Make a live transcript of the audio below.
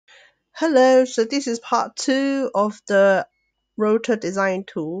Hello, so this is part 2 of the Rota design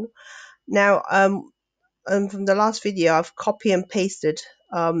tool. Now, from the last video, I've copy and pasted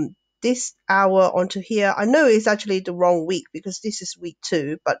this hour onto here. I know it's actually the wrong week because this is week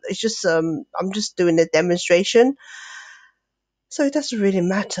 2, but it's just I'm just doing a demonstration, so it doesn't really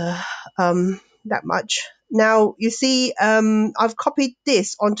matter that much. Now, you see, I've copied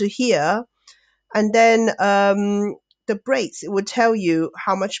this onto here, and then the breaks, it will tell you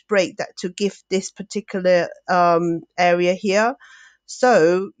how much break that to give this particular area here.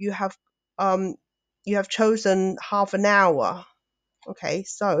 So you have chosen half an hour. Okay,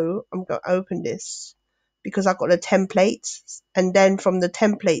 so I'm going to open this because I've got a template, and then from the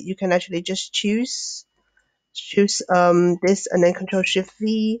template you can actually just choose this, and then Control Shift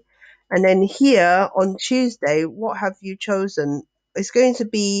V, and then here on Tuesday, what have you chosen? It's going to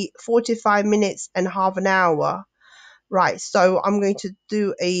be 45 minutes and half an hour. Right, so I'm going to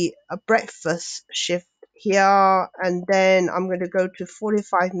do a breakfast shift here, and then I'm going to go to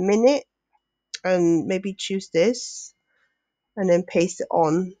 45 minutes and maybe choose this and then paste it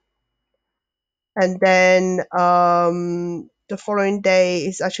on. And then the following day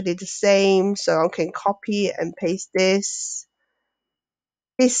is actually the same, so I can copy and paste this.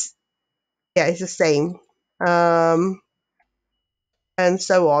 Yeah, it's the same, and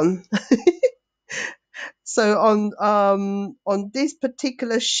so on. So on this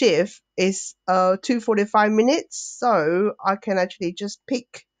particular shift is 2:45 minutes, so I can actually just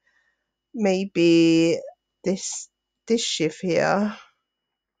pick maybe this shift here,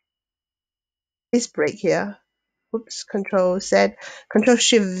 this break here. Oops, Control Z, Control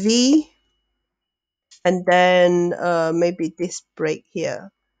Shift V, and then maybe this break here,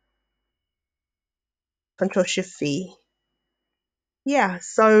 Control Shift V. Yeah,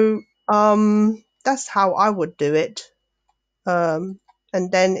 so that's how I would do it. And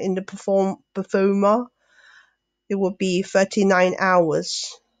then in the performer, it will be 39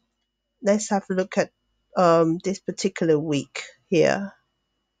 hours. Let's have a look at this particular week here.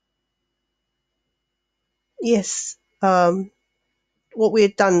 Yes, what we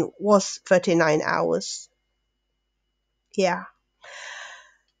had done was 39 hours. Yeah.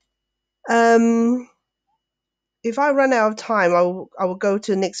 If I run out of time, I will go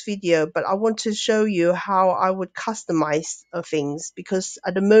to the next video, but I want to show you how I would customize things, because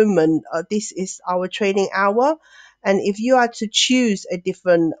at the moment this is our trading hour, and if you are to choose a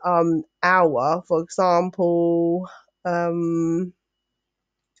different hour, for example, let's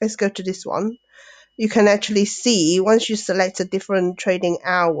go to this one. You can actually see once you select a different trading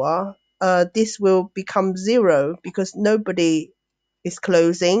hour, this will become 0 because nobody is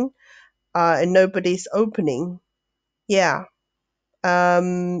closing and nobody's opening. Yeah.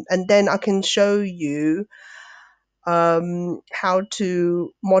 And then I can show you how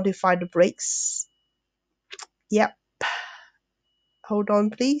to modify the breaks. Yep. Hold on,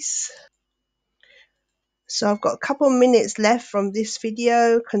 please. So I've got a couple of minutes left from this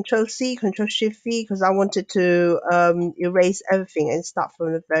video. Control C, Control Shift V, because I wanted to erase everything and start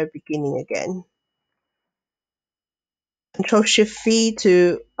from the very beginning again. Control Shift V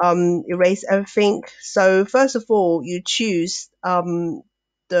to erase everything. So first of all, you choose the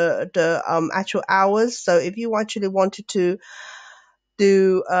actual hours. So if you actually wanted to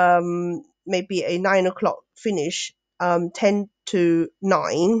do maybe a 9 o'clock finish, 10 to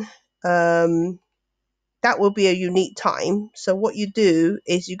 9, that will be a unique time. So what you do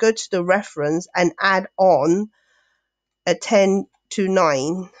is you go to the reference and add on a 10 to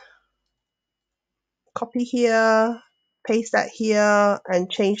 9. Copy here, paste that here,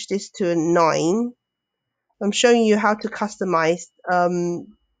 and change this to a 9. I'm showing you how to customize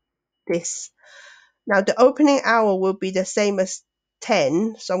this. Now the opening hour will be the same as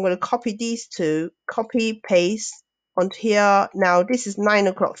 10, so I'm going to copy these two, copy, paste onto here. Now this is 9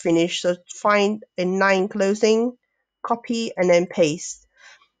 o'clock finish, so find a 9 closing, copy, and then paste.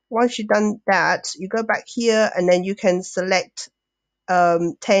 Once you've done that, you go back here and then you can select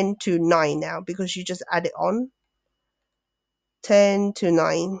 10 to 9 now, because you just add it on. 10 to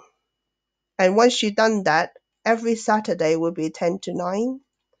 9. And once you've done that, every Saturday will be 10 to 9.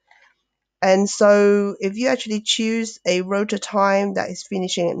 And so if you actually choose a rota time that is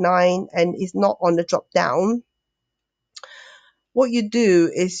finishing at 9 and is not on the drop down, what you do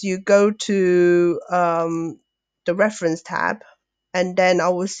is you go to the reference tab, and then I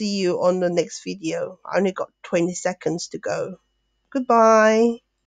will see you on the next video. I only got 20 seconds to go. Goodbye.